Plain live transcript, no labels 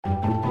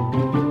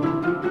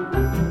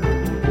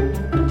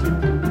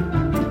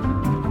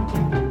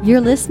You're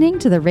listening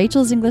to the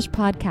Rachel's English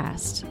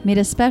podcast, made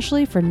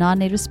especially for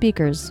non-native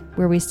speakers,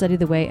 where we study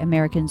the way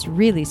Americans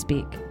really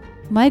speak.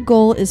 My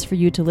goal is for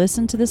you to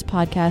listen to this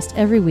podcast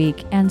every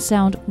week and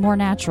sound more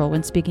natural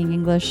when speaking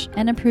English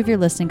and improve your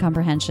listening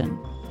comprehension.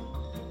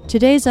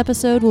 Today's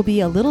episode will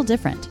be a little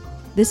different.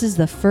 This is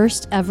the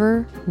first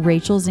ever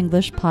Rachel's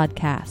English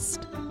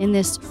podcast. In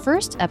this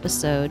first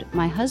episode,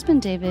 my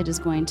husband David is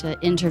going to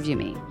interview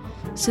me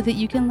so that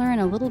you can learn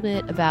a little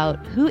bit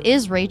about who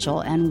is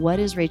Rachel and what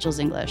is Rachel's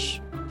English.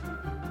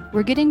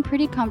 We're getting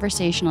pretty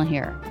conversational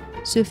here,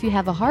 so if you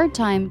have a hard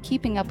time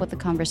keeping up with the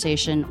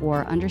conversation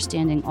or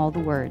understanding all the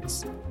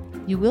words,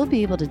 you will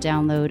be able to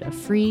download a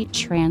free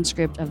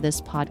transcript of this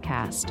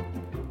podcast.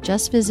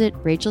 Just visit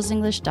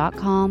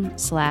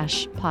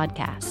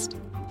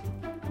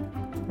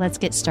rachelsenglish.com/podcast. Let's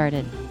get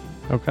started.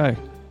 Okay.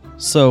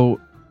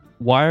 So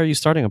why are you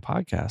starting a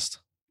podcast?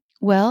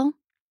 Well,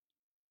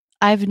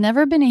 I've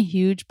never been a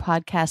huge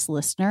podcast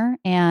listener,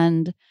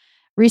 and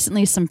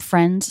recently some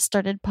friends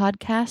started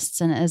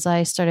podcasts, and as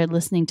I started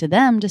listening to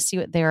them to see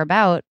what they're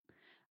about,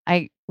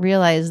 I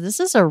realized this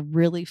is a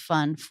really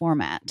fun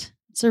format.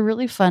 It's a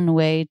really fun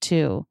way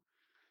to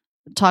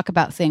talk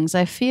about things.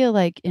 I feel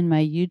like in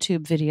my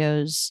YouTube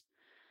videos,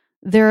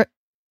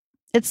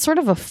 it's sort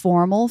of a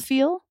formal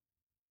feel.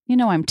 You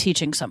know, I'm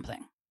teaching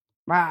something.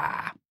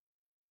 Rah,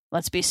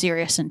 let's be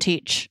serious and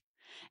teach.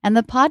 And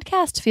the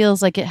podcast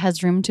feels like it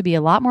has room to be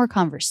a lot more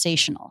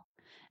conversational.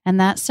 And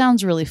that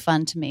sounds really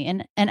fun to me.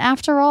 And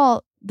after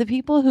all, the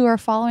people who are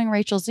following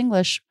Rachel's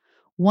English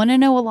want to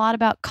know a lot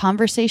about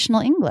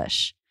conversational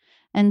English.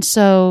 And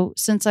so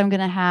since I'm going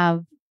to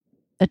have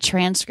a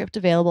transcript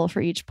available for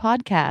each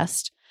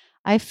podcast,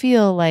 I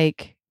feel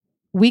like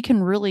we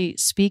can really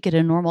speak at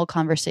a normal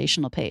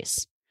conversational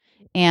pace.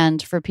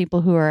 And for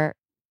people who are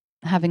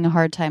having a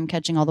hard time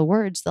catching all the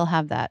words, they'll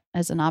have that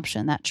as an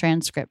option, that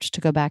transcript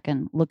to go back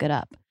and look it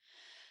up.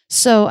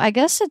 So I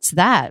guess it's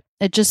that.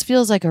 It just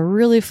feels like a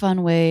really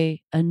fun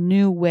way, a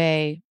new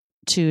way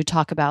to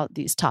talk about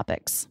these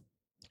topics.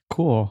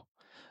 Cool.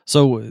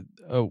 So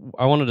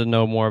I wanted to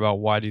know more about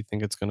why do you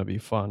think it's going to be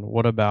fun?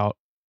 What about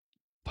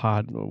a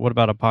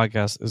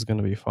podcast is going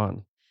to be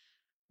fun?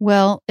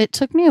 Well, it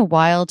took me a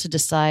while to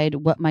decide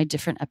what my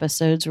different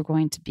episodes were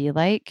going to be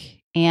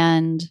like.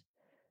 And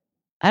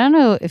I don't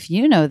know if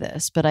you know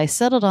this, but I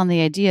settled on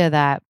the idea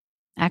that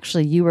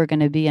actually you were going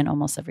to be in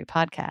almost every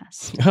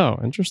podcast. Oh,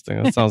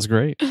 interesting. That sounds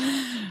great.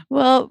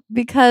 Well,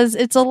 because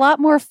it's a lot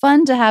more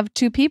fun to have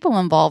two people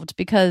involved,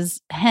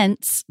 because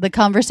hence the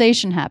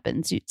conversation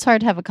happens. It's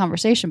hard to have a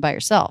conversation by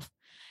yourself.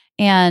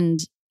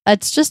 And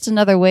it's just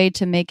another way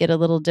to make it a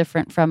little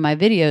different from my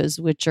videos,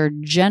 which are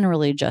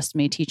generally just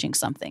me teaching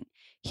something.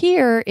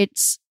 Here,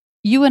 it's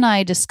you and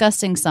I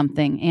discussing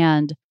something,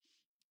 and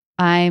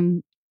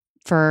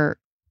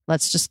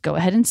let's just go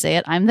ahead and say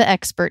it, I'm the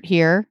expert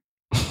here.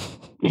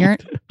 You're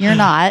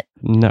not.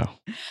 No.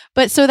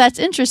 But so that's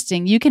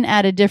interesting. You can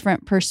add a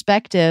different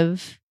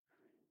perspective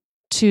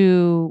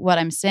to what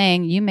I'm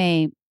saying. You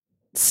may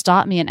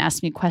stop me and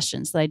ask me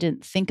questions that I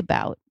didn't think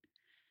about.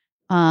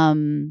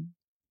 And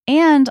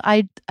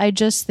I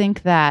just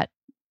think that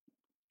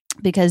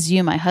because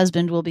you, my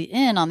husband, will be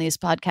in on these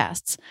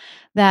podcasts,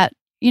 that,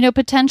 you know,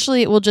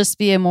 potentially it will just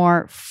be a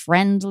more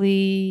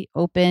friendly,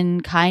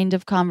 open kind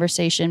of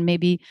conversation.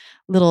 Maybe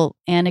little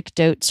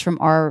anecdotes from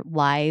our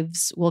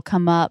lives will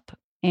come up.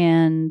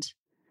 And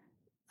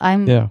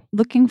I'm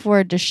looking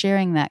forward to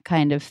sharing that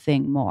kind of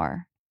thing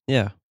more.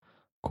 Yeah.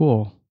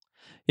 Cool.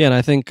 Yeah. And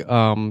I think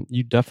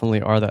you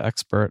definitely are the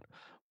expert.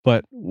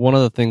 But one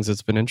of the things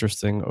that's been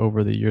interesting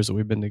over the years that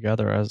we've been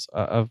together is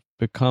I've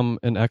become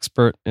an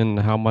expert in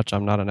how much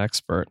I'm not an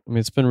expert. I mean,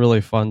 it's been really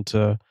fun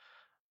to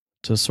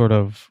sort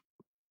of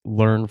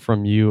learn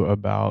from you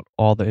about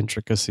all the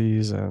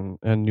intricacies and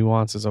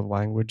nuances of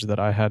language that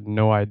I had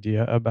no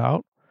idea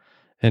about.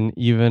 And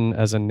even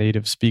as a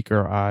native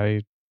speaker,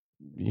 I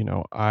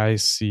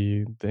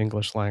see the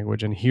English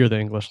language and hear the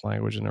English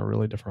language in a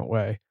really different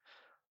way.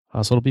 So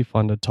it'll be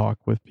fun to talk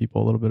with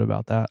people a little bit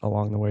about that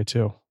along the way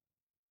too.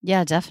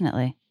 Yeah,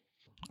 definitely.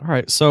 All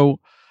right.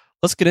 So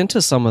let's get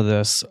into some of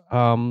this.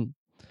 And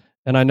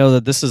I know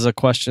that this is a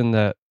question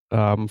that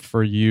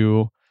for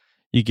you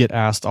get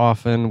asked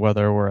often,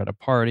 whether we're at a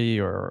party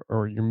or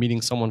you're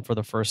meeting someone for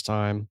the first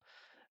time.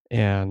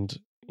 And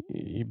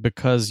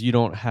because you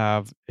don't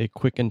have a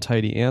quick and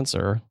tidy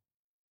answer,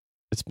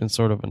 it's been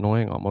sort of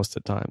annoying almost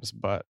at times.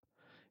 But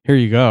here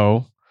you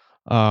go,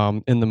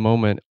 in the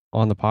moment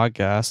on the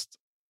podcast.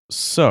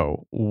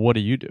 So what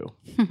do you do?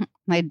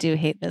 I do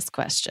hate this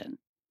question.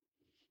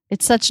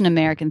 It's such an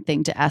American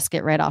thing to ask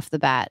it right off the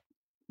bat.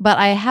 But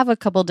I have a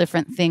couple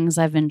different things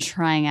I've been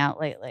trying out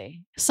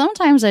lately.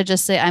 Sometimes I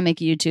just say I make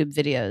YouTube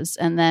videos,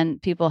 and then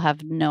people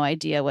have no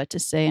idea what to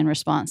say in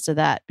response to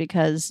that,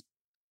 because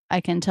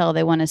I can tell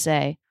they want to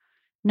say,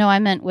 no, I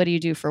meant, what do you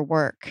do for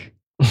work?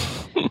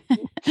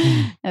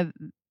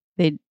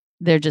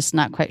 They're just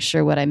not quite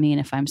sure what I mean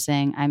if I'm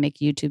saying I make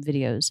YouTube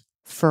videos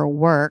for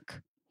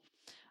work.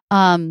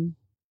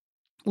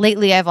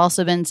 Lately, I've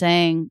also been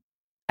saying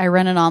I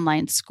run an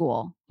online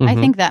school. I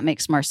think that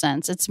makes more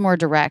sense. It's more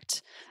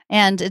direct.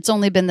 And it's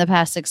only been the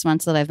past 6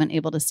 months that I've been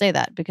able to say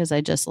that because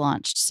I just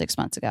launched 6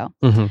 months ago.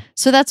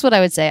 So that's what I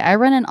would say. I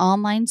run an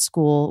online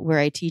school where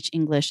I teach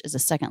English as a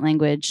second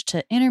language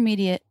to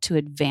intermediate to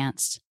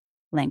advanced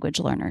language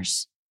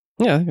learners.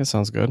 Yeah, I think that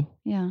sounds good.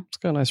 Yeah. It's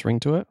got a nice ring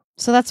to it.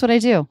 So that's what I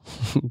do.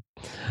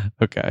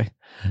 Okay.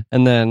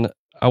 And then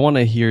I want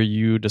to hear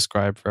you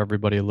describe for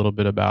everybody a little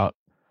bit about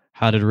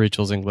how did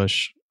Rachel's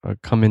English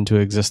come into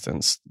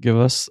existence? Give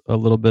us a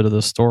little bit of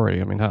the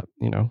story. I mean, how,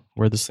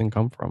 where this thing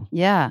come from?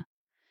 Yeah.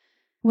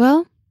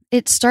 Well,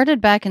 it started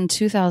back in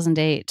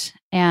 2008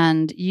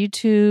 and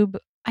YouTube,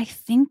 I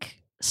think,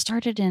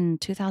 started in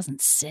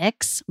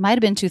 2006, might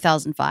have been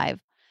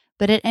 2005.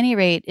 But at any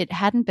rate, it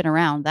hadn't been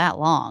around that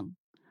long.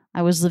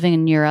 I was living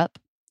in Europe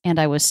and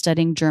I was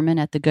studying German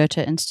at the Goethe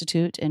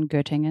Institute in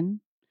Göttingen.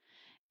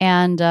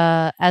 And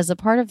as a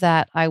part of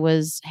that, I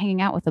was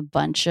hanging out with a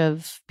bunch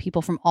of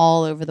people from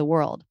all over the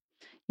world.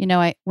 When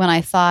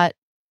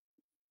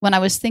I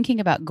was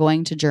thinking about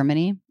going to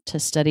Germany to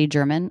study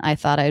German, I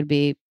thought I would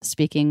be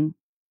speaking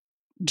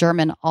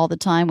German all the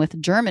time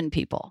with German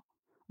people.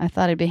 I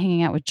thought I'd be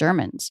hanging out with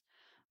Germans.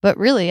 But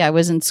really, I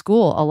was in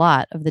school a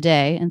lot of the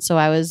day. And so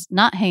I was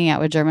not hanging out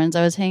with Germans.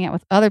 I was hanging out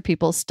with other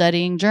people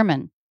studying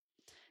German.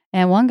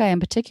 And one guy in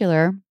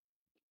particular,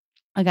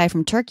 a guy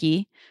from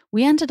Turkey,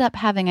 we ended up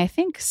having, I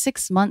think,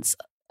 6 months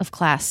of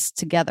class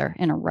together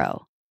in a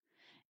row.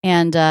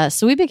 And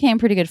so we became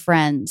pretty good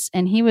friends.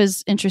 And he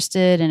was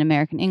interested in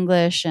American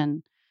English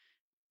and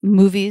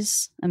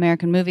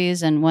American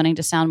movies, and wanting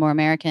to sound more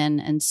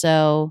American. And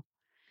so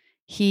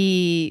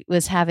he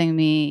was having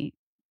me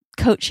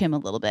coach him a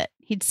little bit.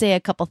 He'd say a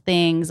couple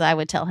things. I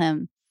would tell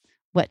him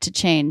what to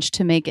change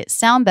to make it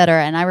sound better.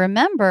 And I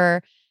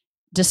remember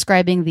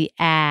describing the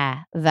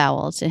ah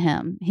vowel to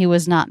him. He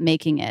was not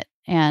making it.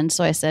 And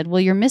so I said,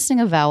 well, you're missing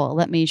a vowel.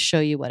 Let me show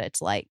you what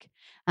it's like.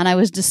 And I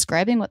was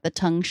describing what the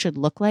tongue should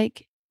look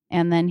like.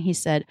 And then he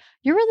said,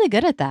 you're really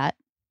good at that.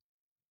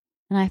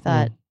 And I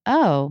thought,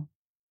 well,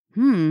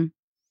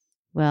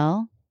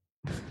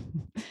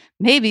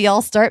 maybe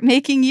I'll start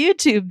making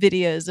YouTube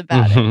videos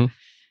about it.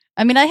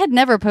 I mean, I had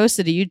never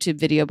posted a YouTube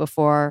video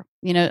before.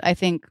 I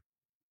think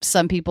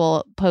some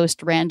people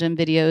post random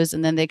videos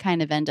and then they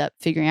kind of end up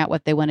figuring out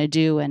what they want to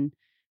do and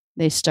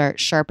they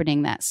start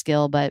sharpening that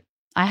skill. But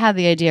I had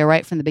the idea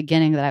right from the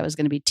beginning that I was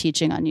going to be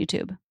teaching on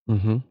YouTube.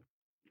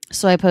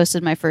 So I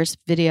posted my first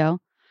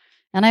video.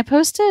 And I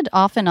posted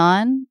off and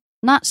on,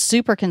 not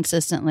super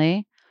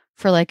consistently,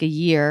 for like a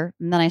year.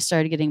 And then I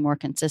started getting more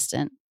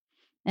consistent.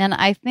 And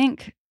I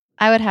think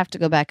I would have to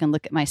go back and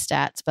look at my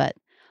stats, but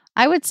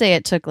I would say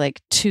it took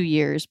like 2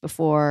 years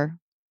before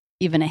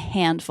even a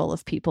handful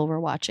of people were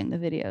watching the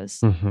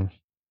videos.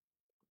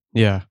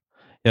 Yeah,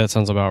 that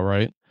sounds about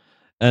right.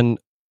 And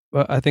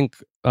I think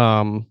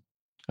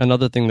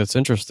another thing that's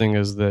interesting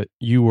is that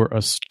you were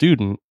a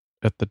student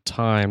at the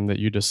time that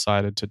you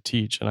decided to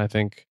teach. And I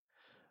think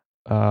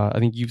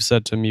you've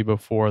said to me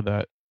before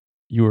that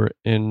you were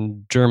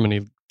in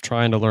Germany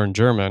trying to learn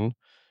German,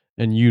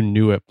 and you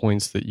knew at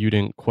points that you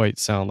didn't quite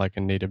sound like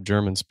a native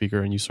German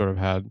speaker, and you sort of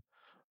had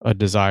a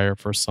desire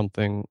for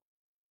something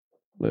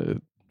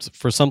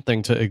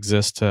to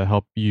exist to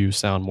help you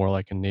sound more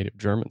like a native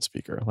German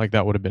speaker. Like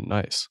that would have been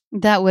nice.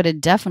 That would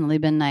have definitely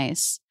been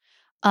nice.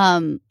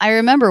 I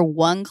remember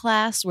one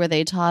class where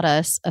they taught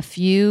us a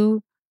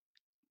few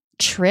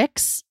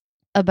tricks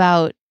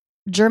about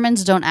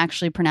Germans don't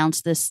actually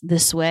pronounce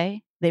this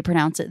way. They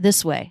pronounce it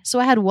this way. So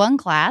I had one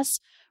class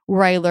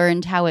where I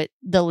learned how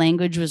the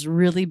language was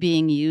really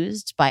being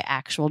used by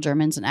actual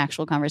Germans in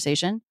actual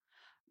conversation.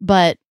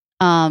 But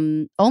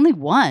only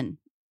one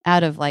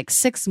out of like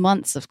 6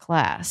 months of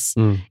class.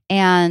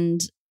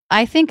 And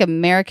I think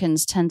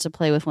Americans tend to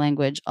play with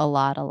language a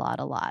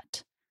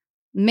lot.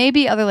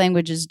 Maybe other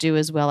languages do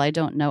as well. I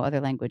don't know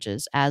other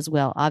languages as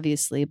well,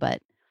 obviously,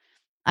 but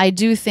I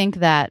do think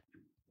that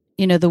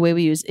the way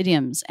we use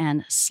idioms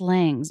and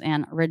slangs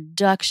and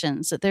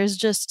reductions, that there's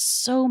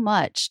just so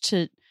much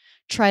to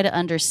try to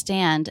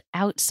understand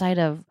outside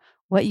of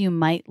what you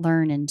might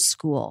learn in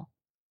school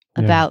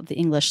about the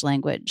English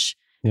language.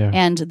 Yeah.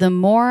 And the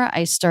more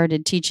I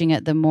started teaching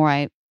it, the more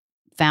I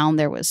found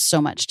there was so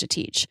much to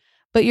teach.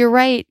 But you're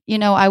right.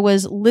 I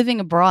was living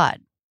abroad.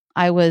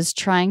 I was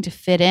trying to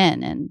fit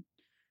in and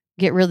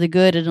get really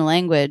good in a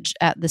language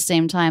at the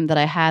same time that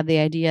I had the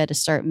idea to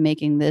start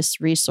making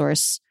this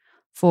resource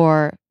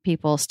for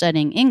people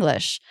studying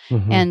English.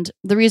 And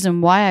the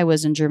reason why I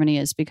was in Germany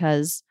is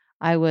because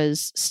I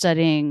was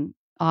studying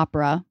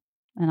opera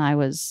and I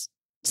was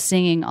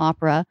singing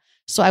opera.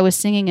 So I was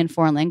singing in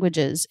foreign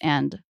languages,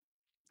 and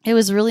it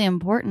was really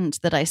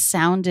important that I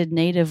sounded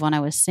native when I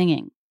was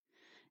singing.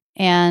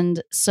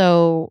 And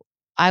so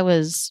I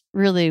was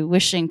really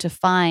wishing to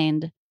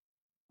find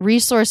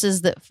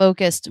resources that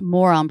focused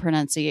more on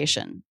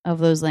pronunciation of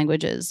those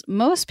languages.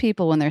 Most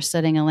people, when they're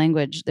studying a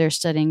language, they're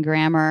studying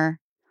grammar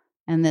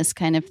and this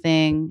kind of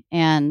thing.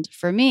 And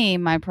for me,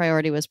 my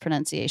priority was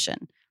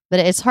pronunciation. But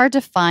it's hard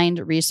to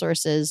find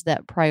resources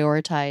that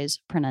prioritize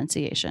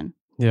pronunciation.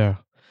 Yeah.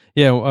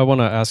 Yeah, I want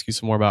to ask you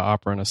some more about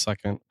opera in a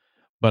second,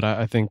 but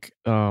I think,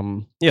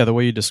 the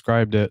way you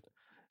described it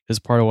is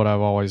part of what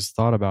I've always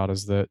thought about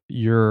is that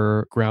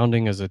your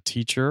grounding as a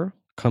teacher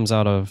comes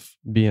out of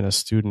being a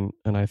student,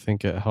 and I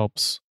think it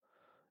helps.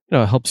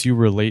 It helps you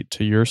relate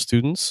to your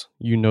students.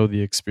 You know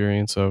the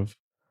experience of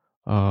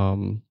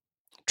um,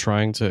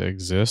 trying to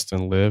exist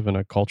and live in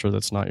a culture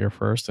that's not your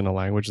first, in a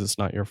language that's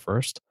not your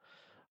first.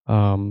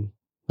 Um,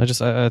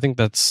 I think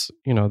that's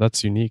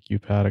unique.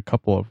 You've had a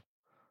couple of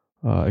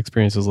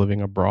experiences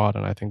living abroad,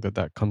 and I think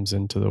that comes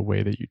into the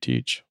way that you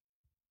teach.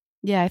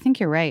 Yeah, I think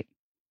you're right.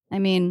 I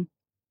mean,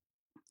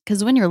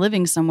 because when you're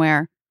living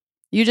somewhere,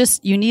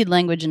 you need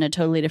language in a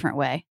totally different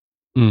way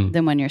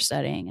than when you're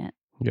studying it.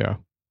 Yeah.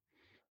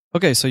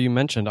 Okay, so you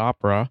mentioned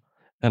opera,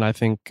 and I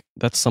think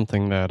that's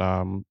something that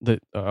I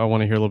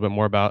want to hear a little bit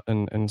more about,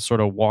 and sort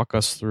of walk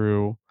us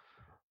through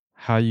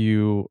how how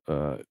you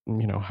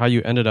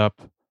ended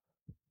up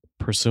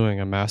pursuing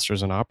a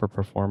master's in opera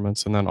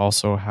performance, and then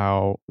also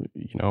how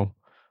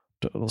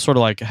sort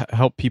of like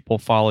help people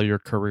follow your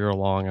career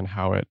along and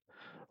how it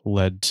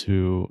led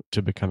to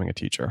becoming a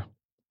teacher.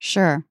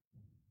 Sure.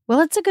 Well,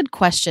 that's a good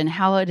question.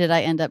 How did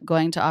I end up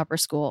going to opera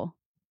school?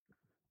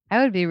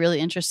 I would be really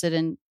interested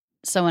in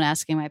someone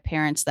asking my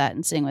parents that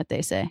and seeing what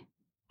they say.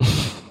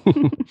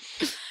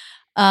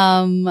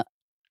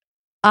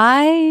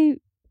 I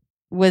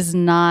was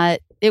not,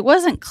 it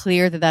wasn't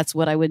clear that that's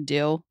what I would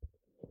do.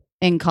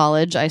 In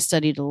college, I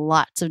studied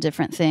lots of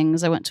different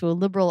things. I went to a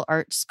liberal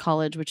arts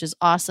college, which is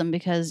awesome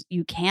because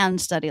you can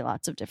study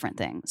lots of different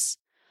things.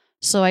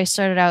 So I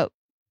started out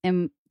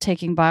in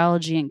taking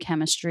biology and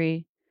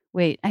chemistry.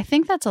 Wait, I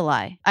think that's a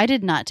lie. I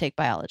did not take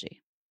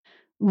biology.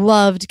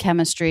 Loved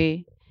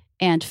chemistry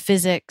and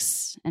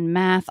physics and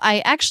math.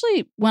 I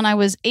actually, when I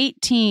was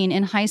 18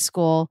 in high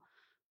school,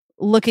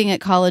 looking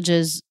at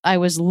colleges, I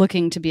was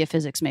looking to be a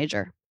physics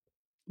major.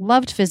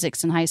 Loved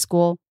physics in high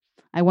school.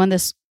 I won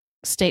this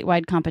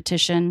statewide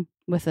competition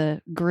with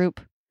a group.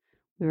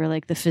 We were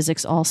like the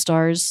physics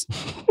all-stars.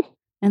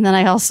 And then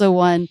I also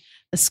won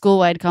a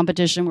school-wide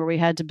competition where we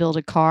had to build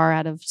a car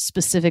out of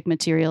specific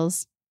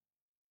materials.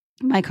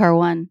 My car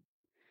won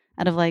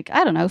out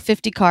of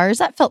 50 cars.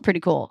 That felt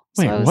pretty cool.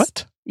 Wait,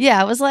 what? Yeah,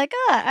 I was like,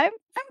 I'm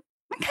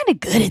kind of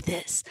good at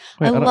this.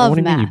 Wait, I love math. What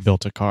do you mean you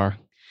built a car?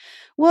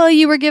 Well,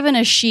 you were given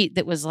a sheet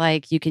that was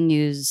like, you can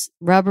use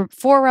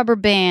 4 rubber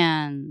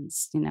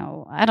bands,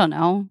 I don't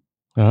know.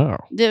 Oh.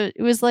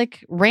 It was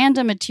like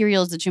random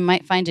materials that you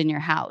might find in your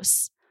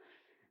house.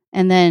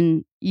 And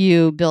then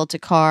you built a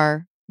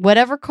car,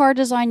 whatever car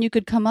design you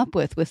could come up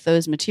with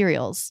those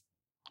materials.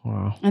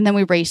 Wow. And then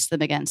we raced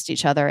them against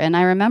each other. And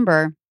I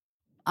remember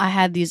I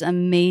had these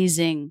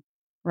amazing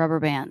rubber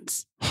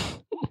bands.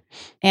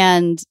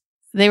 And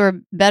they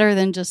were better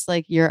than just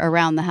like your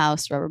around the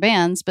house rubber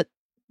bands. But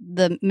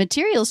the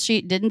materials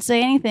sheet didn't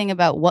say anything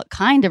about what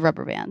kind of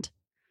rubber band.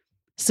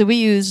 So we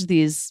used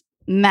these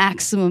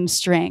maximum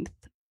strength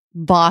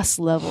boss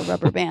level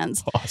rubber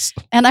bands.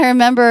 Awesome. And I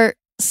remember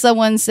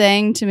someone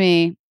saying to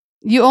me,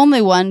 you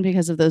only won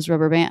because of those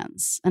rubber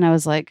bands. And I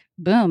was like,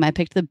 boom, I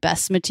picked the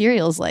best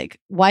materials. Like,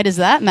 why does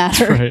that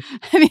matter? Right.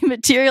 I mean,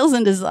 materials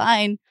and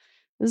design,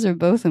 those are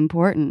both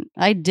important.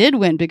 I did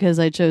win because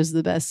I chose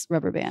the best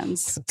rubber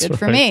bands. That's Good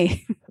for right.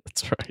 me.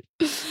 That's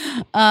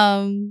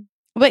right.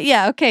 But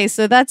yeah, okay.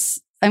 So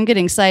I'm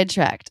getting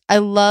sidetracked. I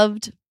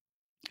loved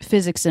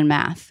physics and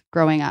math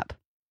growing up.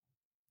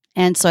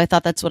 And so I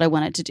thought that's what I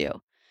wanted to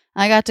do.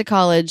 I got to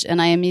college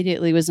and I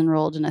immediately was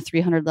enrolled in a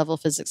 300 level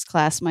physics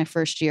class my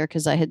first year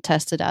because I had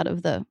tested out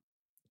of the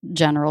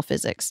general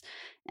physics.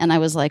 And I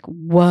was like,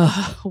 whoa,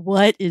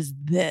 what is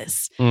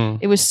this?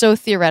 It was so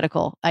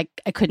theoretical. I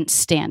couldn't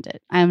stand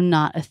it. I'm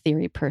not a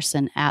theory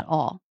person at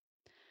all.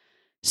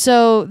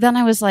 So then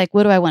I was like,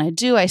 what do I want to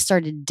do? I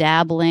started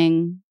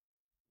dabbling.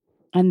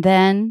 And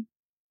then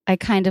I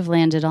kind of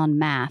landed on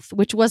math,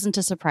 which wasn't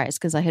a surprise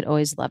because I had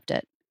always loved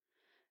it.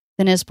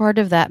 Then as part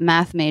of that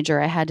math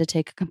major, I had to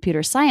take a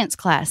computer science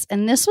class.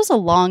 And this was a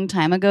long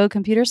time ago.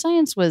 Computer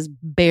science was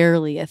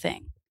barely a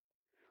thing.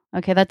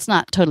 Okay, that's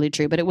not totally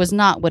true, but it was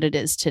not what it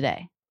is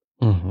today.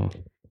 Mm-hmm.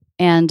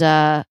 And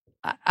I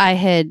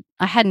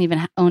hadn't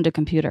even owned a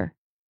computer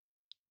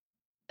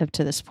up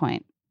to this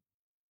point.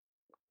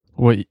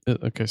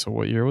 Okay, so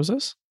what year was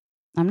this?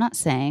 I'm not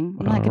saying.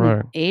 I'm not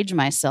going to age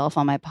myself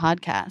on my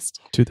podcast.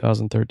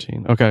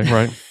 2013. Okay,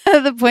 right.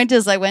 The point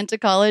is I went to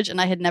college and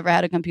I had never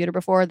had a computer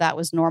before. That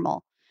was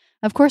normal.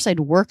 Of course,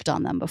 I'd worked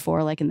on them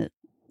before, like in the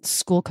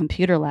school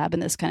computer lab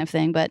and this kind of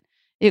thing, but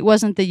it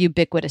wasn't the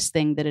ubiquitous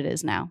thing that it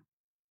is now.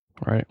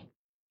 Right.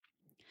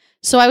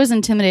 So I was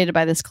intimidated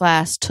by this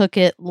class, took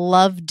it,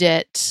 loved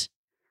it,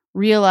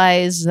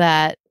 realized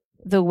that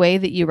the way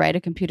that you write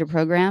a computer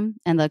program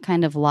and the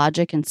kind of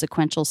logic and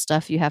sequential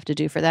stuff you have to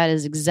do for that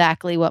is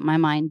exactly what my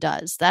mind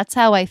does. That's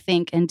how I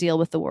think and deal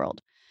with the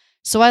world.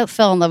 So I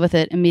fell in love with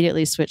it,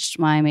 immediately switched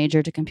my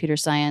major to computer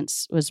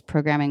science, was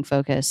programming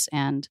focus,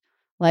 and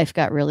life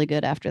got really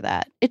good after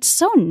that. It's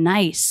so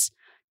nice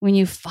when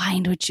you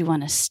find what you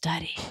want to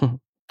study.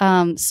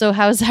 So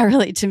how does that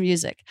relate to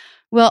music?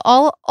 Well,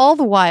 all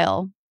the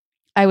while,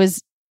 I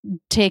was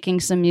taking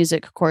some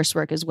music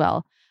coursework as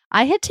well.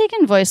 I had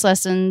taken voice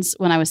lessons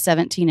when I was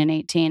 17 and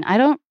 18. I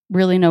don't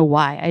really know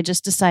why. I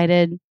just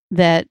decided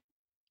that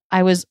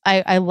I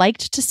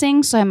liked to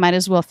sing, so I might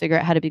as well figure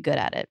out how to be good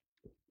at it.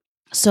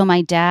 So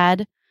my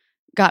dad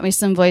got me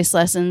some voice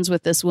lessons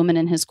with this woman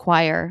in his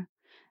choir.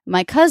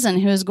 My cousin,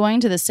 who was going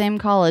to the same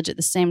college at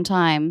the same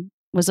time,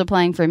 was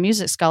applying for a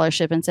music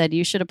scholarship and said,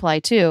 "You should apply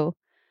too."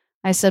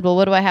 I said, "Well,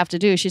 what do I have to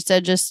do?" She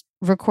said, "Just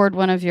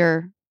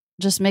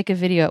make a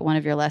video at one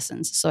of your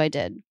lessons." So I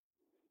did.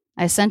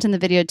 I sent in the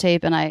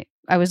videotape and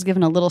I was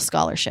given a little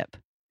scholarship.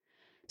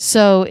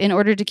 So in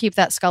order to keep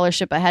that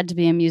scholarship, I had to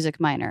be a music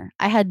minor.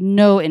 I had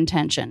no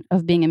intention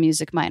of being a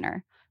music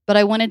minor, but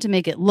I wanted to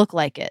make it look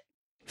like it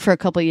for a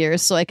couple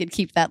years so I could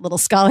keep that little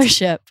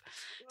scholarship.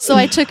 So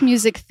I took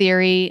music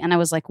theory and I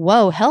was like,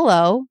 whoa,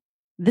 hello.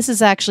 This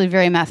is actually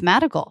very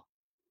mathematical.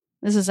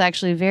 This is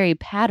actually very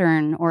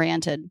pattern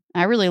oriented.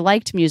 I really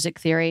liked music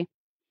theory.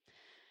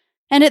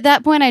 And at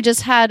that point, I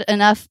just had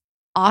enough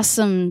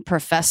awesome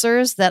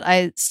professors that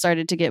I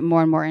started to get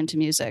more and more into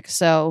music.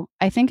 So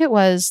I think it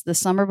was the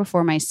summer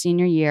before my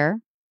senior year.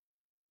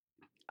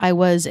 I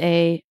was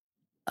a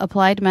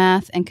applied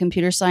math and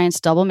computer science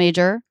double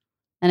major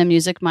and a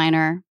music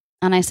minor.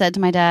 And I said to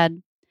my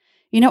dad,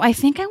 I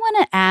think I want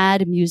to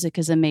add music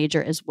as a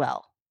major as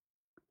well,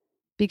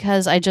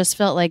 because I just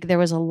felt like there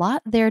was a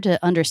lot there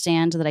to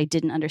understand that I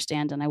didn't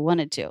understand and I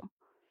wanted to.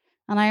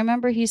 And I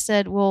remember he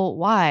said, "Well,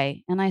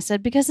 why?" And I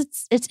said, "Because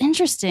it's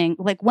interesting.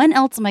 Like, when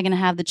else am I going to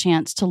have the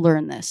chance to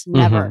learn this?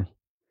 Never." Mm-hmm.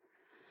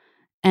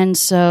 And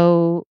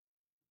so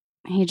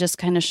he just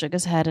kind of shook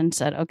his head and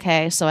said,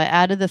 "Okay." So I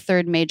added the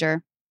third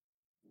major.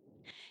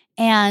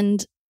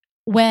 And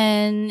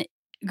when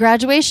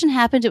graduation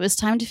happened, it was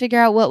time to figure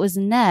out what was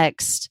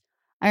next.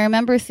 I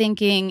remember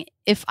thinking,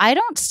 if I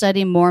don't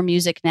study more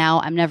music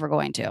now, I'm never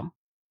going to.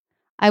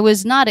 I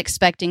was not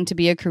expecting to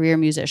be a career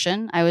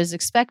musician. I was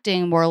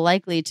expecting more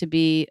likely to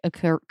be a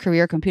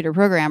career computer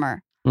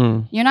programmer.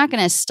 You're not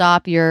going to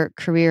stop your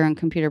career in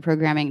computer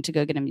programming to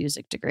go get a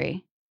music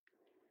degree.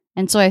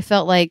 And so I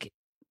felt like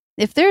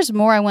if there's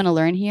more I want to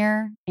learn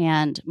here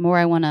and more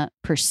I want to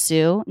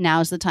pursue,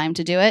 now's the time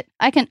to do it.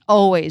 I can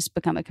always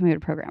become a computer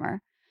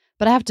programmer,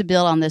 but I have to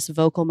build on this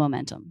vocal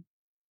momentum.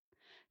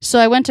 So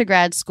I went to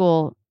grad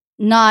school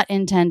not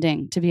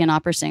intending to be an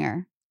opera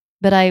singer,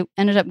 but I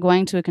ended up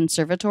going to a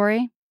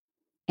conservatory.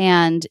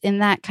 And in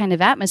that kind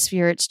of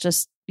atmosphere, it's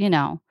just,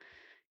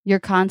 you're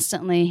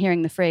constantly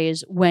hearing the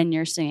phrase when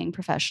you're singing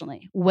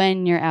professionally,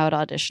 when you're out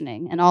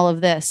auditioning and all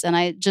of this. And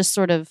I just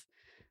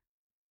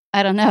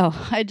I don't know.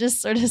 I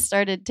just sort of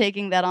started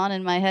taking that on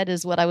in my head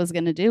as what I was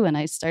going to do. And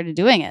I started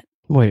doing it.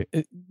 Wait,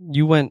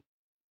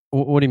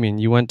 what do you mean?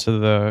 You went to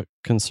the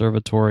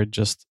conservatory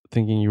just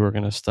thinking you were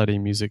going to study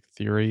music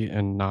theory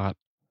and not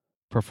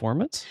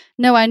performance?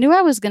 No, I knew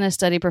I was going to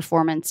study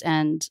performance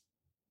and,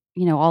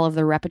 all of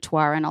the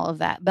repertoire and all of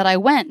that. But I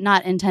went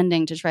not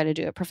intending to try to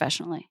do it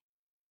professionally.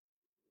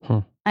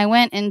 I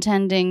went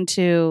intending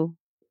to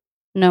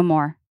know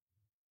more,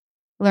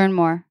 learn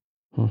more,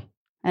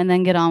 and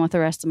then get on with the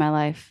rest of my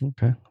life.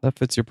 Okay. That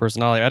fits your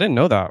personality. I didn't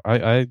know that.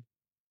 I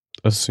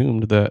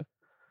assumed that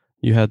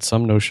you had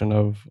some notion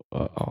of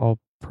I'll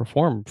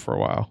perform for a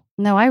while.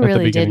 No, I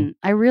really didn't.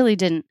 I really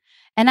didn't.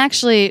 And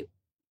actually,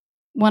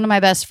 one of my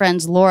best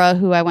friends, Laura,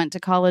 who I went to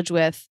college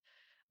with,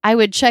 I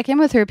would check in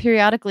with her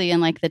periodically in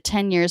like the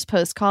 10 years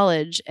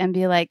post-college and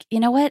be like, you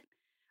know what?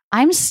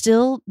 I'm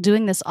still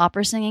doing this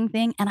opera singing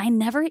thing and I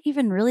never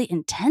even really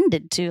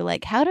intended to.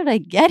 Like, how did I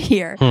get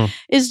here?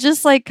 It's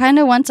just like kind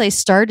of once I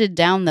started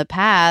down the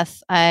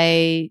path,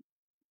 I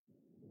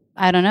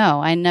don't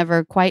know. I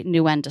never quite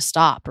knew when to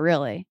stop,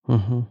 really.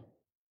 And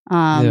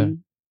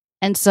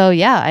so,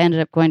 I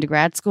ended up going to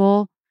grad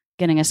school,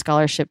 getting a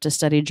scholarship to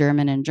study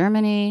German in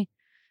Germany,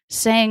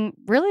 sang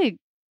really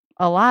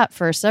a lot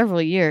for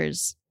several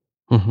years.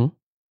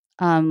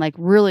 Like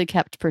really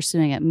kept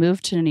pursuing it.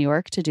 Moved to New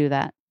York to do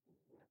that.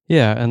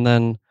 Yeah, and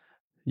then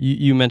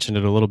you mentioned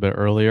it a little bit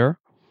earlier,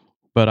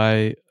 but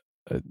I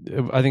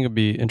think it'd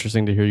be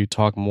interesting to hear you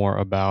talk more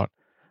about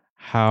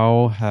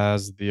how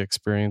has the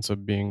experience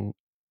of being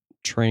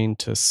trained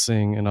to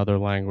sing in other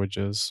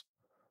languages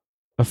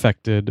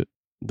affected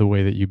the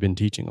way that you've been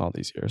teaching all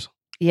these years?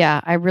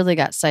 Yeah, I really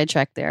got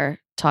sidetracked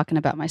there talking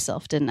about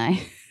myself, didn't I?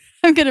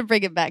 I'm going to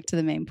bring it back to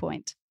the main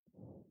point.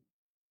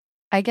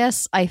 I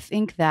guess I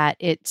think that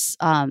it's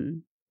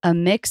a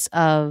mix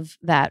of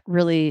that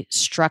really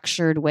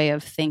structured way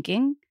of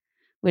thinking,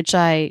 which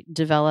I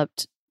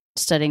developed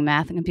studying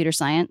math and computer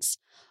science,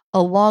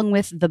 along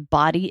with the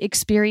body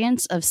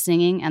experience of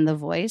singing and the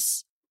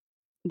voice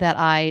that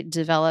I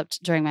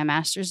developed during my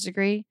master's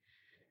degree.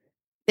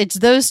 It's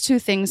those two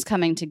things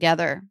coming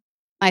together,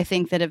 I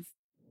think, that have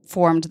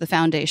formed the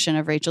foundation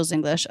of Rachel's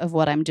English, of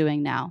what I'm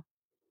doing now.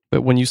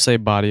 But when you say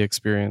body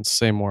experience,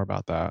 say more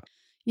about that.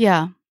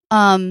 Yeah.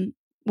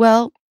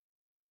 Well,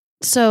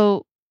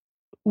 so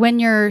when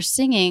you're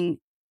singing,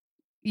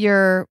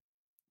 I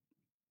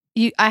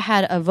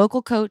had a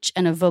vocal coach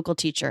and a vocal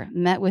teacher,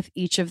 met with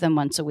each of them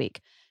once a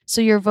week.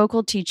 So your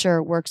vocal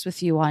teacher works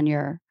with you on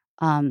your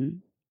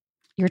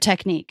your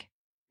technique.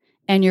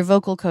 And your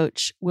vocal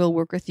coach will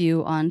work with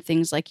you on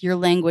things like your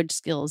language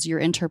skills, your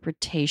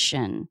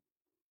interpretation,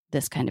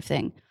 this kind of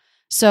thing.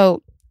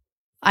 So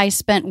I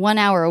spent 1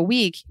 hour a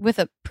week with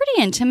a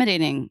pretty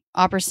intimidating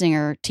opera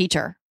singer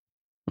teacher,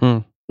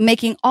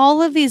 making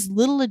all of these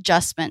little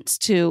adjustments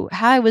to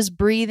how I was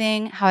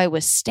breathing, how I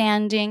was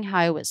standing, how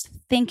I was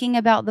thinking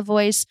about the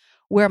voice,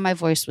 where my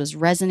voice was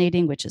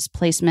resonating, which is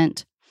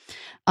placement.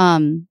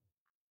 And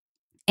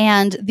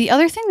the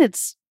other thing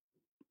that's,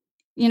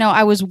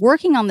 I was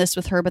working on this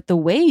with her, but the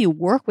way you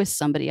work with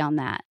somebody on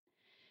that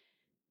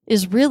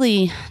is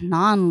really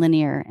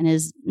non-linear and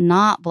is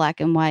not black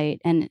and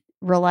white and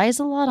relies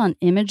a lot on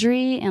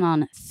imagery and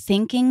on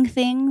thinking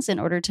things in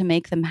order to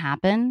make them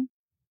happen.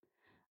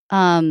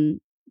 And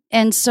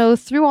so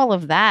through all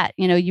of that,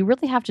 you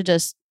really have to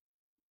just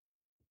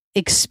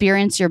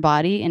experience your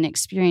body and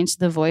experience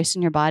the voice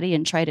in your body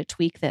and try to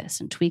tweak this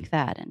and tweak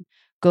that and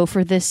go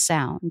for this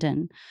sound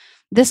and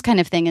this kind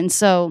of thing. And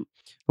so...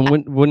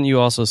 Wouldn't you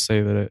also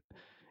say that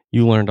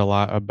you learned a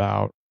lot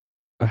about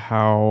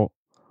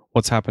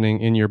what's happening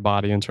in your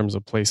body in terms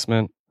of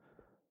placement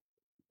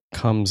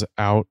comes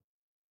out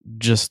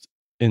just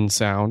in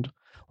sound?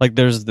 Like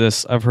there's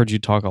this, I've heard you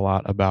talk a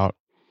lot about,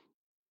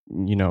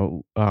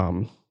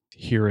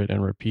 hear it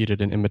and repeat it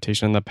and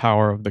imitation and the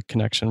power of the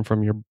connection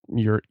from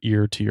your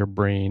ear to your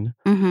brain.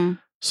 Mm-hmm.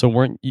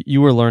 So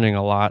you were learning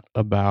a lot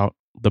about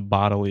the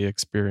bodily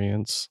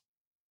experience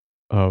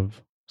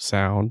of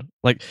sound.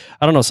 Like,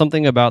 I don't know,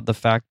 something about the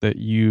fact that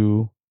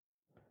you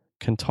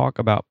can talk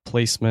about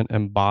placement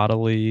and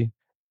bodily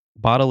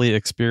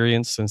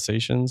experience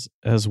sensations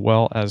as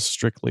well as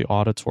strictly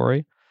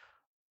auditory.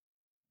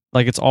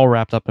 Like it's all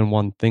wrapped up in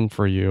one thing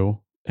for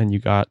you, and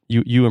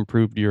you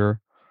improved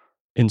your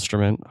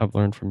instrument. I've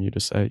learned from you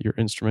to say your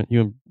instrument.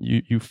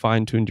 You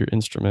fine-tuned your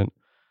instrument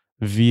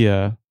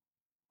via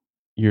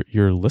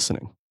your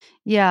listening.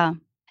 Yeah.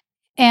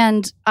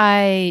 And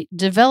I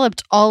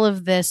developed all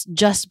of this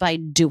just by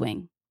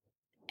doing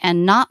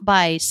and not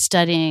by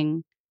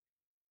studying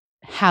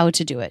how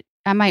to do it.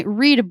 I might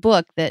read a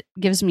book that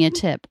gives me a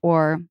tip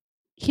or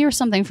hear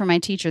something from my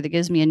teacher that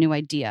gives me a new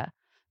idea,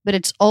 but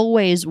it's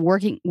always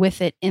working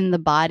with it in the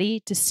body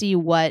to see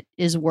what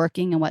is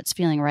working and what's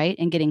feeling right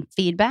and getting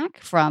feedback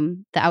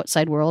from the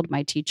outside world,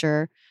 my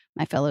teacher,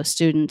 my fellow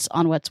students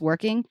on what's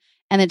working.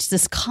 And it's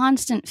this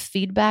constant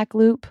feedback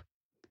loop,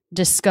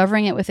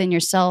 discovering it within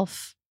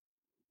yourself,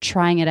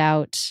 trying it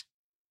out,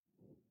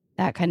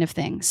 that kind of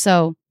thing.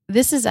 So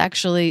this is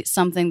actually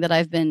something that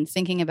I've been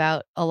thinking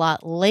about a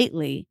lot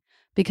lately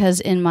because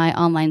in my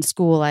online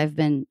school,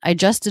 I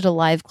just did a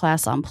live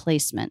class on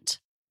placement.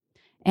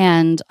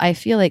 And I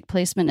feel like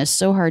placement is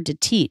so hard to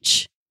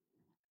teach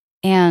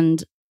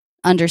and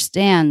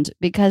understand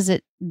because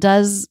it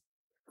does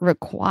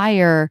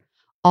require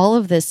all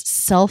of this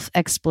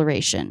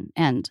self-exploration.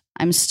 And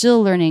I'm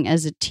still learning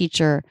as a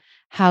teacher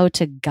how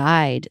to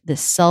guide the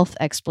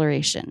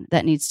self-exploration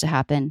that needs to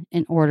happen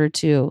in order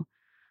to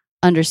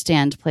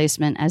understand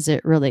placement as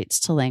it relates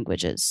to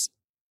languages.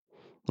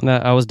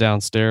 I was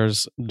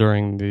downstairs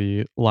during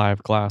the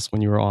live class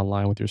when you were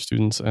online with your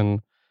students,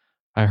 and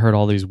I heard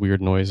all these weird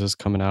noises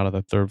coming out of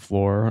the third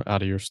floor,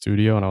 out of your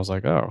studio, and I was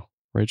like, oh,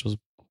 Rachel's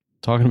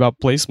talking about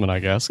placement, I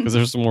guess, because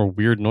there's some more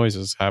weird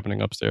noises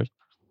happening upstairs.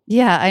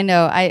 Yeah, I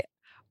know.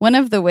 One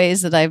of the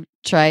ways that I've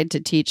tried to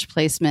teach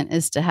placement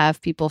is to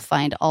have people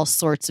find all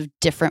sorts of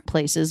different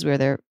places where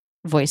their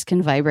voice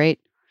can vibrate,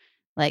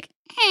 like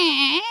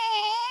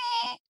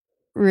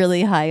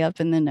really high up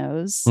in the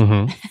nose.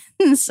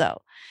 Mm-hmm.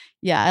 So,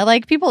 yeah, I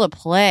like people to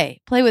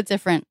play with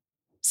different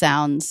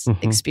sounds,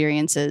 mm-hmm.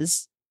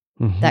 experiences,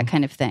 mm-hmm. that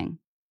kind of thing.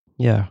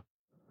 Yeah.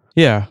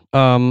 Yeah.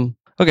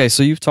 Okay,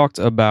 so you've talked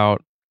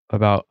about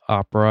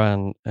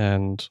opera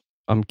and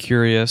I'm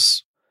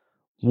curious,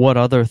 what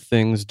other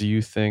things do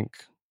you think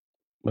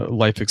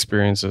life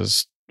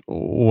experiences,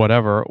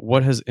 whatever,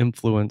 what has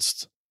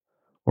influenced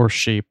or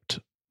shaped,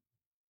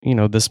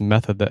 this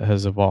method that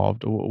has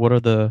evolved? What are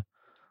the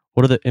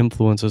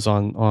influences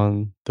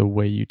on the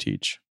way you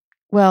teach?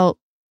 Well,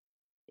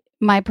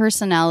 my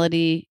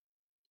personality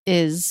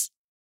is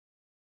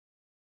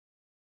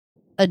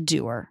a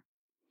doer.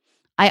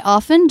 I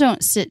often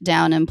don't sit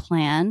down and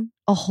plan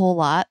a whole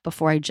lot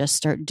before I just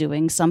start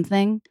doing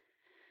something,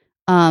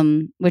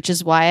 which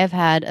is why I've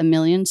had a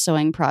million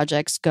sewing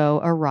projects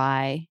go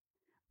awry.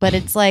 But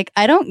it's like,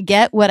 I don't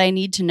get what I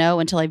need to know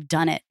until I've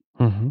done it.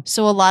 Mm-hmm.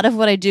 So a lot of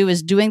what I do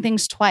is doing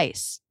things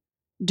twice,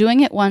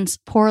 doing it once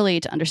poorly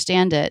to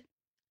understand it,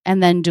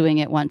 and then doing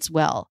it once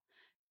well.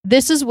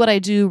 This is what I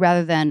do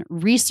rather than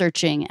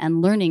researching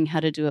and learning how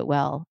to do it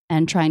well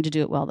and trying to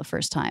do it well the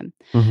first time.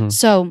 Mm-hmm.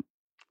 So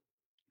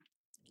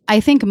I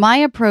think my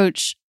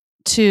approach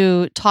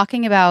to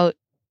talking about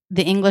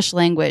the English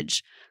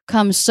language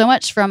comes so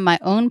much from my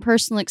own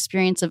personal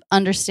experience of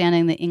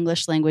understanding the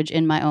English language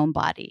in my own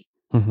body.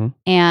 Mm-hmm.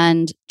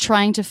 And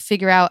trying to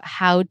figure out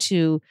how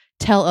to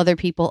tell other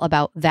people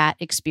about that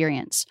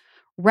experience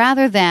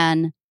rather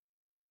than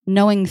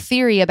knowing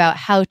theory about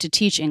how to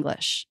teach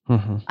English.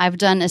 Mm-hmm. I've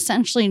done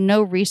essentially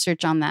no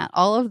research on that.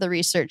 All of the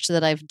research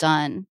that I've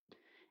done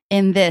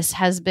in this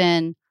has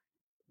been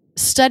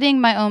studying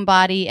my own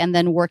body and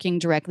then working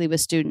directly with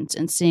students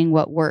and seeing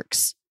what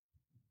works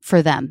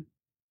for them.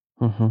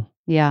 Mm-hmm.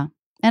 Yeah.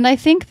 And I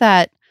think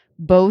that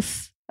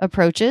both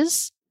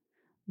approaches,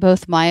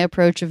 both my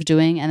approach of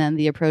doing and then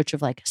the approach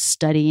of like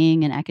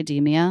studying in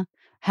academia,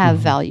 have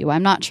value.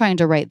 I'm not trying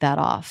to write that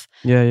off.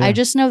 Yeah. I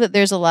just know that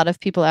there's a lot of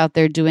people out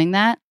there doing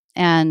that.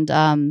 And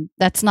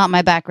that's not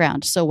my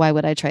background. So why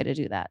would I try to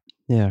do that?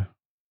 Yeah.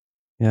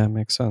 Yeah, it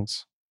makes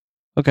sense.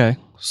 Okay.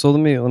 So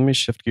let me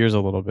shift gears a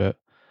little bit.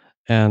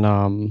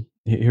 And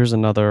here's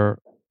another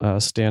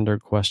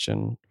standard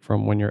question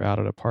from when you're out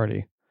at a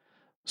party.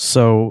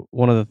 So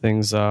one of the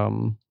things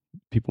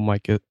people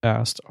might get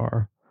asked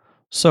are,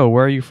 so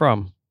where are you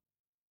from?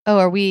 Oh,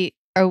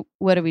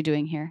 what are we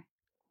doing here?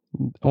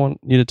 I want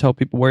you to tell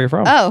people where you're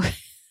from. Oh,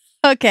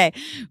 okay.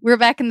 We're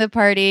back in the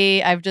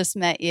party. I've just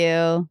met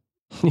you.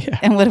 Yeah.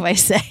 And what do I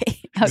say? Okay.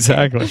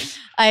 Exactly.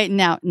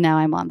 Now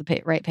I'm on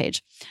the right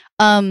page.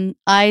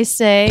 I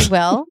say,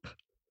 well,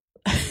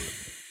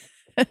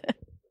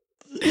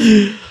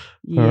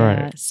 yeah. All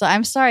right. So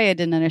I'm sorry I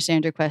didn't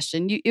understand your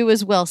question. It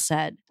was well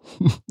said.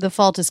 The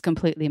fault is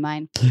completely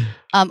mine.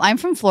 I'm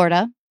from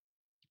Florida,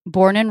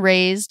 born and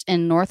raised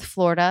in North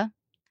Florida.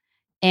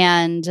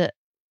 And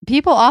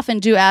people often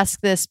do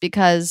ask this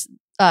because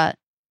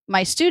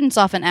my students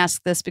often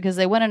ask this because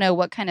they want to know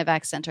what kind of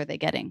accent are they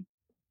getting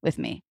with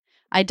me.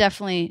 I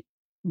definitely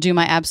do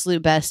my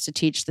absolute best to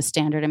teach the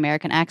standard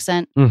American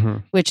accent,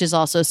 which is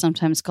also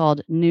sometimes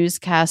called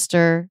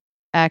newscaster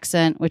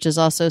accent, which is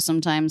also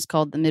sometimes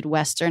called the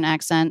Midwestern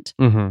accent.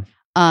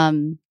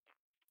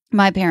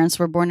 My parents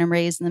were born and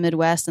raised in the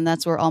Midwest, and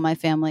that's where all my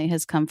family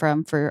has come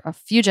from for a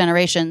few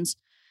generations.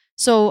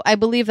 So I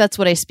believe that's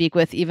what I speak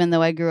with, even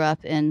though I grew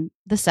up in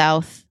the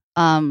South.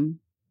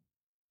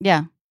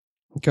 Yeah.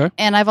 Okay.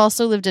 And I've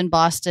also lived in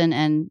Boston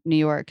and New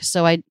York.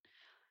 So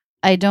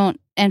I don't,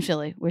 and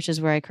Philly, which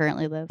is where I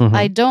currently live.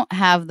 I don't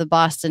have the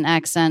Boston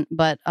accent,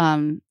 but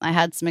I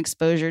had some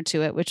exposure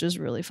to it, which was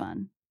really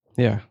fun.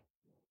 Yeah.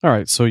 All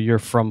right. So you're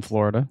from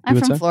Florida? I'm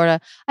from Florida.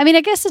 I mean,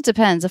 I guess it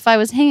depends. If I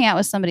was hanging out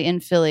with somebody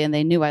in Philly and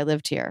they knew I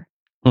lived here,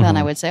 then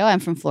I would say, oh, I'm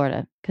from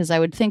Florida. Because I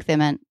would think they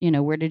meant,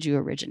 where did you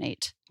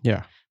originate?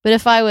 Yeah. But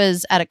if I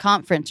was at a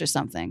conference or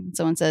something,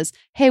 someone says,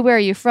 hey, where are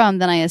you from?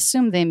 Then I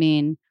assume they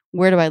mean,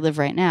 where do I live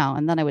right now?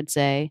 And then I would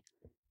say,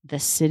 the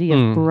city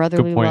of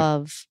brotherly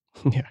love.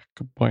 Yeah,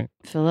 good point.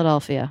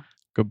 Philadelphia.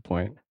 Good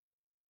point.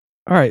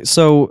 All right.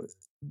 So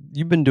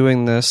you've been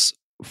doing this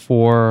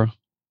for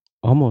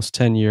almost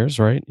 10 years,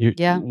 right?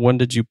 Yeah. When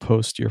did you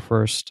post your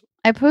first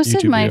I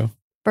posted YouTube my video?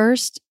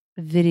 first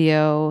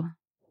video.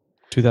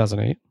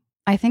 2008?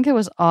 I think it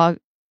was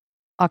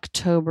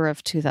October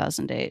of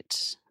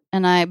 2008.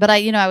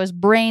 I was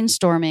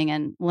brainstorming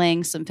and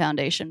laying some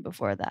foundation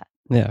before that.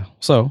 Yeah.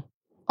 So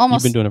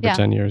you've been doing it for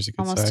 10 years, you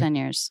could almost say. 10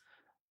 years.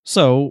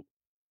 So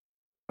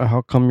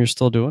how come you're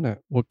still doing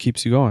it? What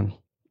keeps you going?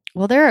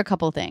 Well, there are a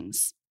couple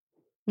things.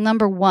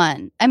 Number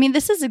one, I mean,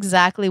 this is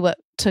exactly what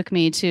took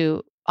me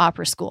to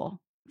opera school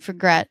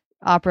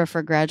opera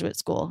for graduate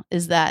school,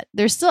 is that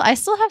I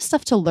still have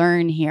stuff to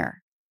learn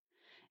here.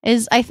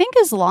 I think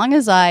as long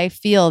as I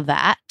feel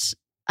that,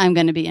 I'm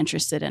going to be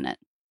interested in it.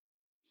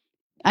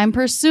 I'm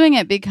pursuing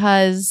it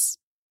because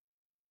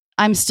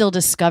I'm still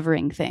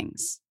discovering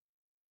things.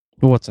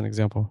 What's an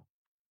example?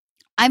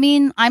 I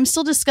mean, I'm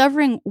still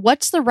discovering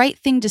what's the right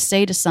thing to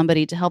say to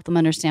somebody to help them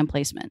understand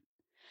placement.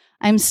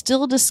 I'm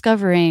still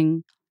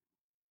discovering,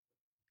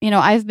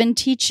 I've been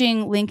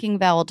teaching linking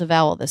vowel to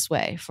vowel this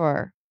way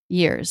for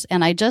years.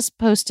 And I just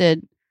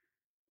posted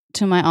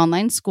to my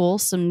online school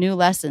some new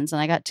lessons.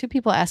 And I got 2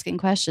 people asking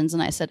questions.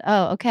 And I said,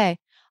 oh, okay,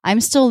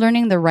 I'm still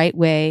learning the right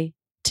way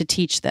to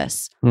teach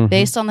this.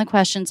 Based on the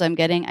questions I'm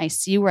getting, I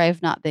see where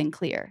I've not been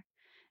clear.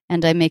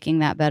 And I'm making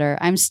that better.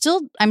 I'm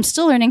still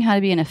learning how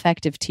to be an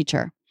effective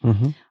teacher.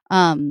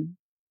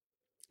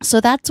 So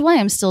that's why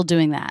I'm still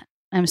doing that.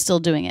 I'm still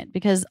doing it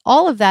because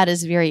all of that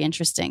is very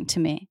interesting to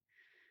me.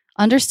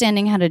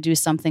 Understanding how to do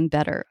something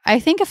better. I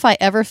think if I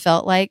ever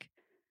felt like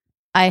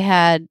I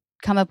had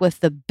come up with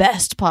the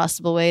best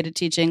possible way to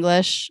teach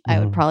English, I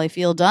would probably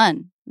feel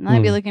done. And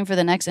I'd be looking for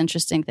the next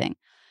interesting thing.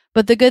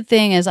 But the good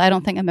thing is I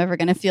don't think I'm ever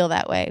going to feel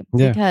that way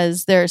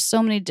because there are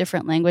so many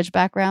different language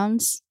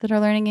backgrounds that are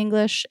learning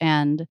English.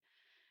 And,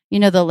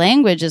 the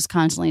language is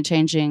constantly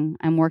changing.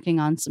 I'm working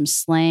on some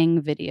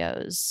slang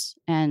videos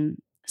and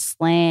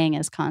slang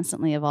is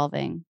constantly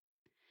evolving.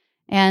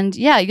 And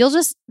yeah,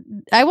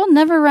 I will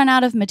never run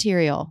out of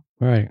material.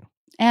 Right.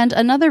 And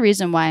another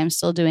reason why I'm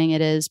still doing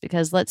it is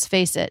because, let's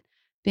face it,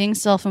 being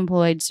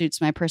self-employed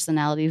suits my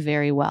personality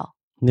very well.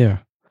 Yeah.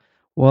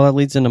 Well, that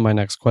leads into my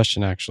next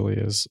question, actually,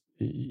 is,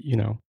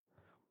 you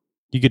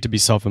get to be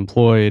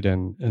self-employed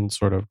and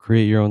sort of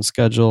create your own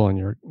schedule, and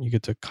you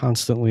get to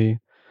constantly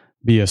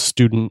be a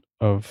student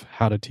of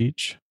how to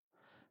teach.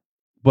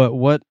 But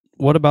what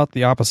about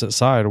the opposite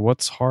side?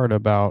 What's hard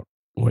about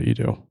what you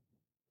do?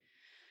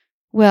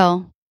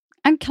 Well,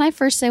 can I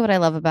first say what I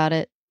love about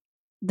it?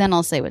 Then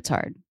I'll say what's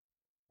hard.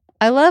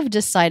 I love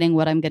deciding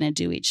what I'm going to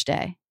do each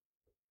day.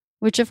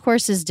 which of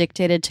course is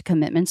dictated to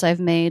commitments I've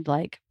made,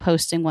 like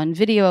posting one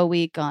video a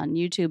week on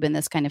YouTube and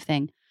this kind of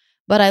thing.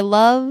 But I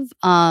love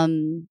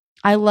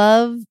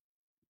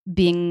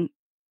being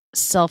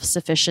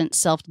self-sufficient,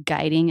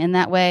 self-guiding in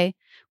that way.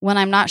 When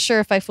I'm not sure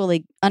if I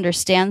fully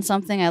understand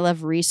something, I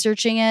love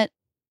researching it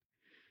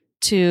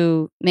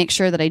to make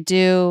sure that I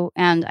do.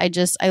 And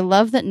I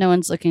love that no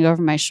one's looking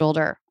over my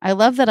shoulder. I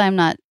love that I'm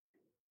not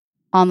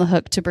on the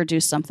hook to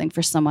produce something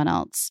for someone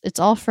else. It's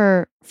all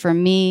for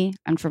me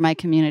and for my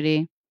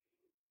community.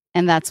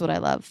 And that's what I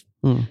love.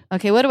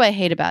 Okay, what do I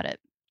hate about it?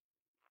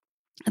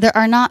 There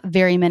are not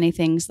very many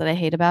things that I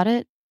hate about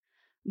it,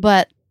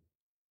 but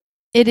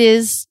it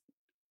is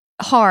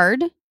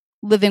hard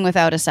living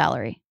without a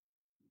salary.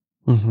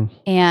 Mm-hmm.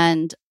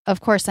 And of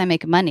course I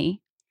make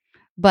money,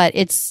 but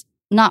it's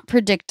not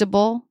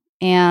predictable.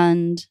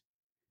 And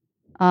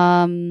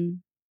I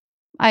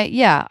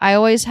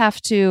always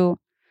have to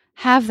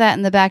have that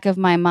in the back of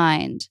my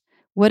mind.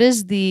 What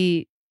is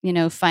the,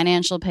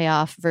 financial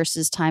payoff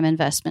versus time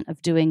investment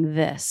of doing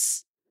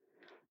this?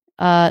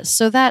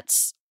 So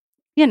that's,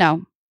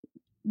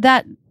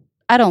 that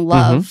I don't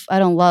love. Mm-hmm. I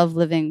don't love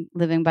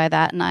living by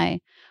that. And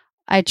I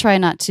try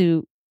not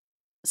to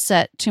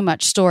set too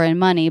much store in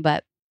money,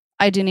 but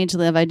I do need to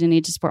live. I do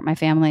need to support my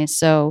family.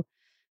 So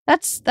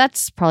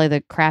that's probably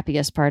the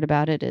crappiest part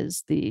about it,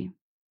 is the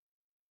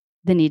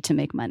need to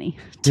make money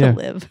to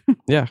live.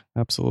 Yeah,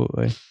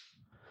 absolutely.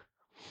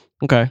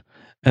 Okay.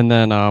 And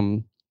then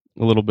a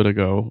little bit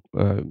ago,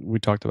 we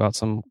talked about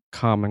some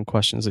common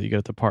questions that you get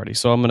at the party.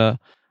 So I'm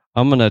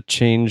gonna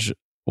change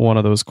one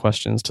of those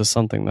questions to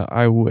something that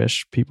I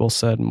wish people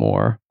said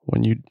more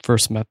when you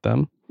first met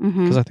them,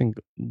 because I think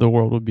the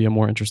world would be a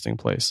more interesting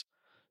place.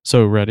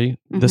 So ready?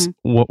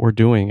 What we're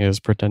doing is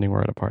pretending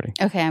we're at a party.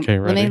 Okay,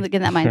 ready? Let me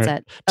get in that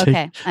mindset.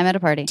 Okay, I'm at a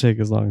party. Take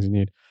as long as you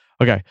need.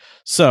 Okay,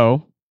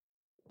 so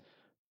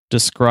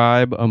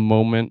describe a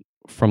moment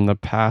from the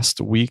past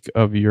week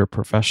of your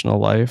professional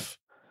life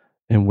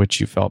in which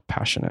you felt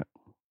passionate.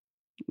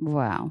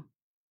 Wow.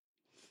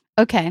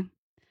 Okay.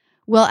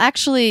 Well,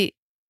 actually,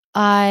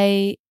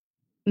 I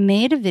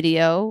made a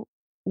video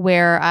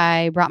where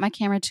I brought my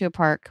camera to a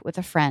park with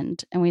a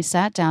friend, and we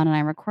sat down and I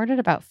recorded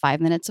about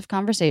 5 minutes of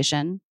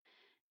conversation.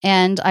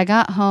 And I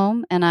got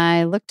home and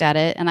I looked at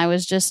it and I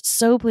was just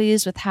so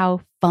pleased with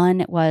how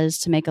fun it was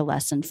to make a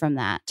lesson from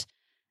that.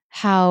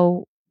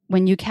 How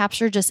when you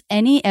capture just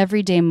any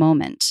everyday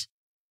moment,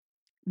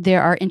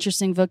 there are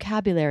interesting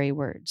vocabulary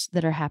words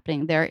that are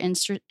happening. There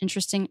are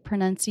interesting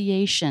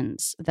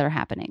pronunciations that are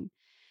happening.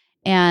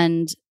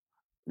 And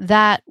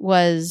that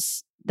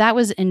was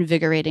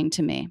invigorating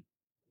to me.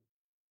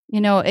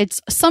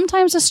 It's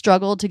sometimes a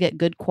struggle to get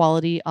good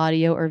quality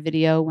audio or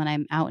video when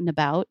I'm out and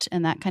about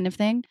and that kind of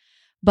thing.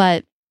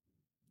 But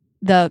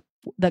the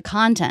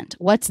content,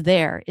 what's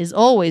there, is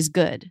always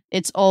good.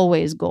 It's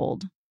always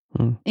gold.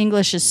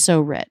 English is so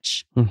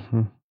rich.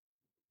 Mm-hmm.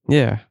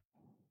 Yeah.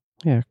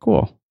 Yeah,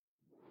 cool.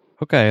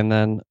 Okay, and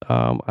then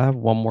I have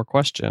one more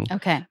question.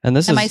 Okay. And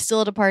Am I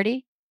still at a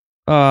party?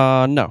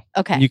 No.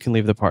 Okay. You can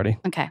leave the party.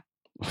 Okay.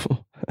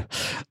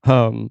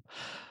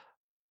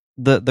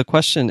 The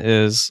question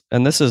is,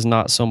 and this is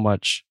not so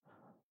much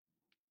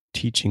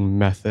teaching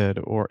method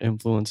or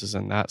influences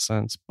in that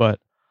sense, but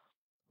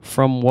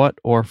from what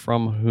or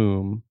from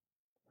whom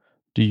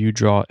do you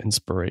draw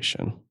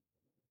inspiration?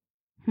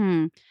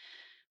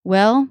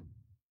 Well,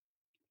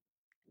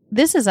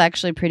 this is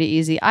actually pretty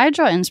easy. I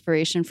draw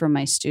inspiration from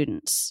my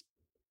students.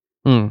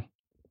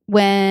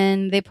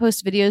 When they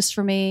post videos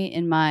for me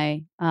in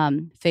my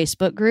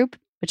Facebook group,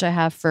 which I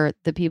have for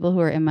the people who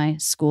are in my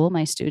school,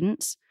 my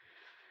students,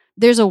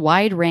 there's a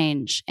wide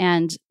range.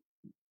 And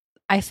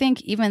I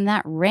think even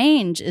that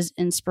range is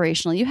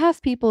inspirational. You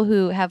have people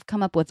who have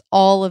come up with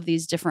all of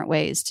these different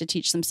ways to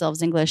teach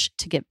themselves English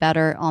to get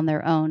better on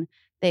their own.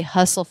 They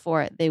hustle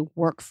for it, they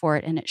work for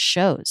it, and it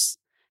shows.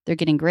 They're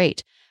getting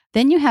great.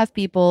 Then you have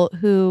people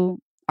who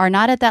are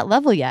not at that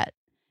level yet,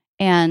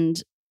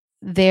 and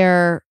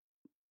they're,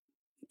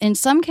 in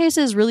some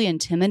cases, really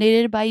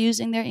intimidated by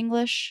using their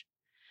English,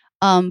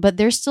 but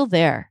they're still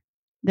there.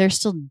 They're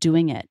still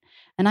doing it.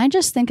 And I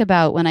just think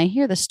about when I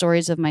hear the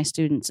stories of my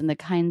students and the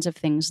kinds of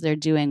things they're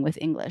doing with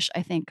English,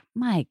 I think,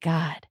 my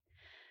God,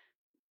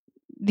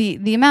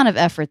 the amount of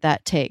effort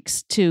that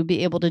takes to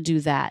be able to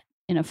do that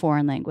in a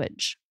foreign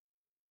language,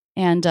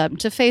 and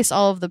to face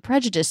all of the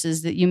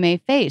prejudices that you may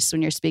face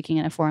when you're speaking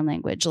in a foreign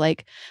language,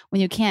 like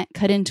when you can't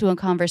cut into a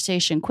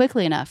conversation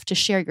quickly enough to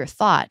share your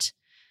thought,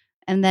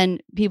 and then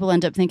people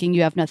end up thinking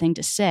you have nothing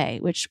to say,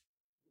 which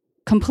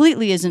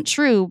completely isn't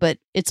true, but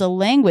it's a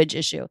language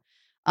issue.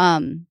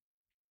 My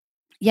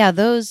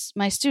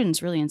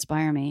students really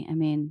inspire me. I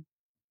mean,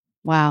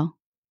 wow.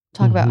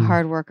 Talk about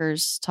hard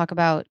workers. Talk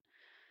about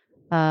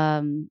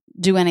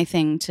do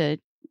anything to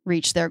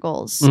reach their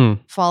goals,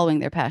 following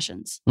their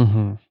passions.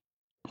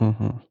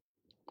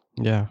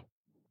 Yeah.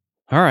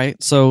 All right.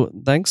 So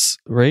thanks,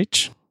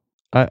 Rach.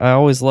 I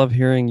always love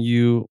hearing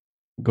you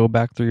go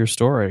back through your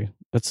story.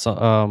 It's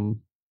over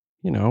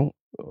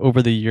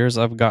the years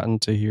I've gotten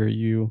to hear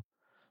you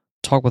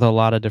talk with a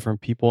lot of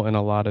different people in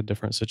a lot of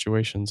different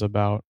situations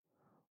about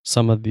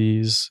some of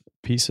these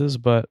pieces,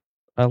 but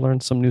I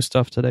learned some new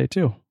stuff today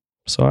too.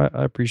 So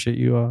I appreciate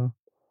you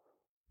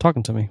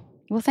talking to me.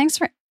 Well, thanks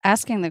for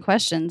asking the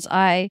questions.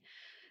 I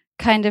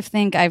kind of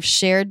think I've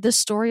shared this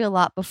story a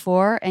lot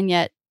before, and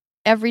yet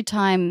every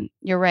time,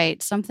 you're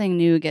right, something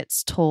new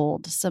gets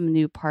told, some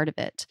new part of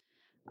it.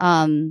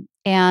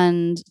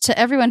 And to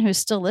everyone who's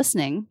still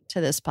listening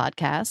to this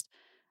podcast,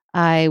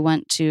 I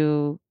want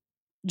to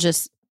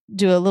just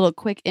do a little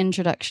quick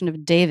introduction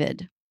of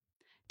David.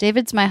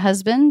 David's my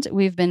husband.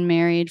 We've been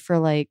married for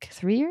like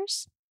 3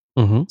 years,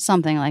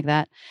 something like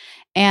that.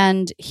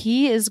 And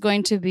he is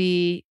going to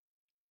be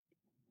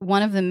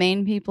one of the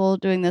main people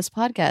doing this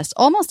podcast.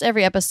 Almost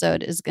every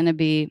episode is going to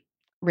be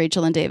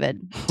Rachel and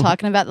David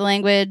talking about the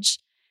language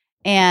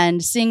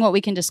and seeing what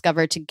we can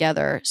discover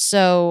together.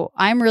 So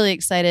I'm really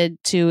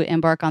excited to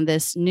embark on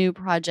this new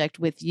project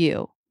with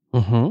you.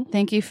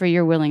 Thank you for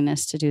your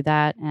willingness to do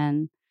that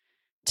and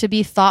to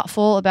be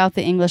thoughtful about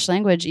the English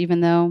language, even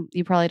though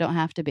you probably don't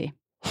have to be.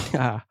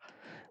 No,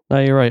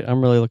 you're right.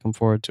 I'm really looking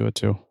forward to it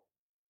too.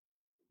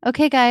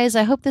 Okay, guys,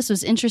 I hope this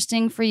was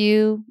interesting for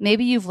you.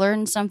 Maybe you've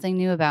learned something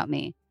new about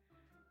me.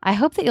 I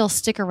hope that you'll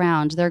stick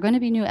around. There are going to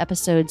be new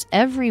episodes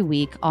every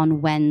week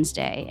on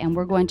Wednesday, and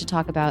we're going to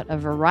talk about a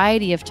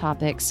variety of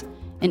topics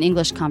in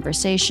English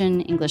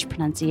conversation, English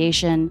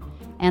pronunciation,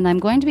 and I'm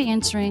going to be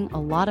answering a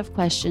lot of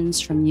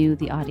questions from you,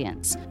 the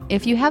audience.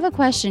 If you have a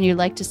question you'd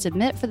like to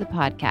submit for the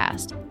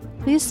podcast,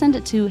 please send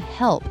it to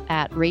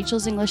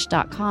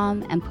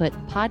help@rachelsenglish.com and put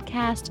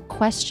podcast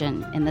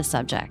question in the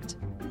subject.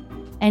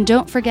 And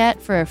don't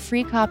forget, for a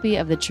free copy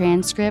of the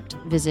transcript,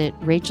 visit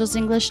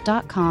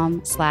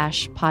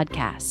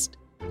rachelsenglish.com/podcast.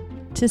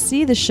 To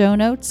see the show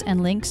notes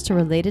and links to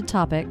related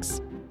topics,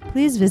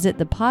 please visit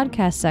the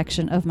podcast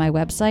section of my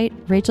website,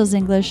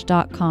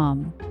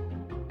 rachelsenglish.com.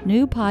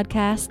 New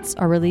podcasts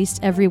are released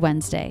every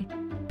Wednesday.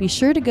 Be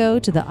sure to go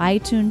to the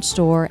iTunes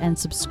store and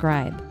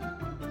subscribe.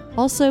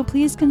 Also,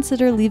 please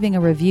consider leaving a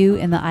review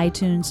in the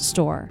iTunes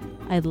store.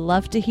 I'd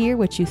love to hear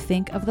what you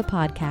think of the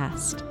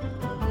podcast.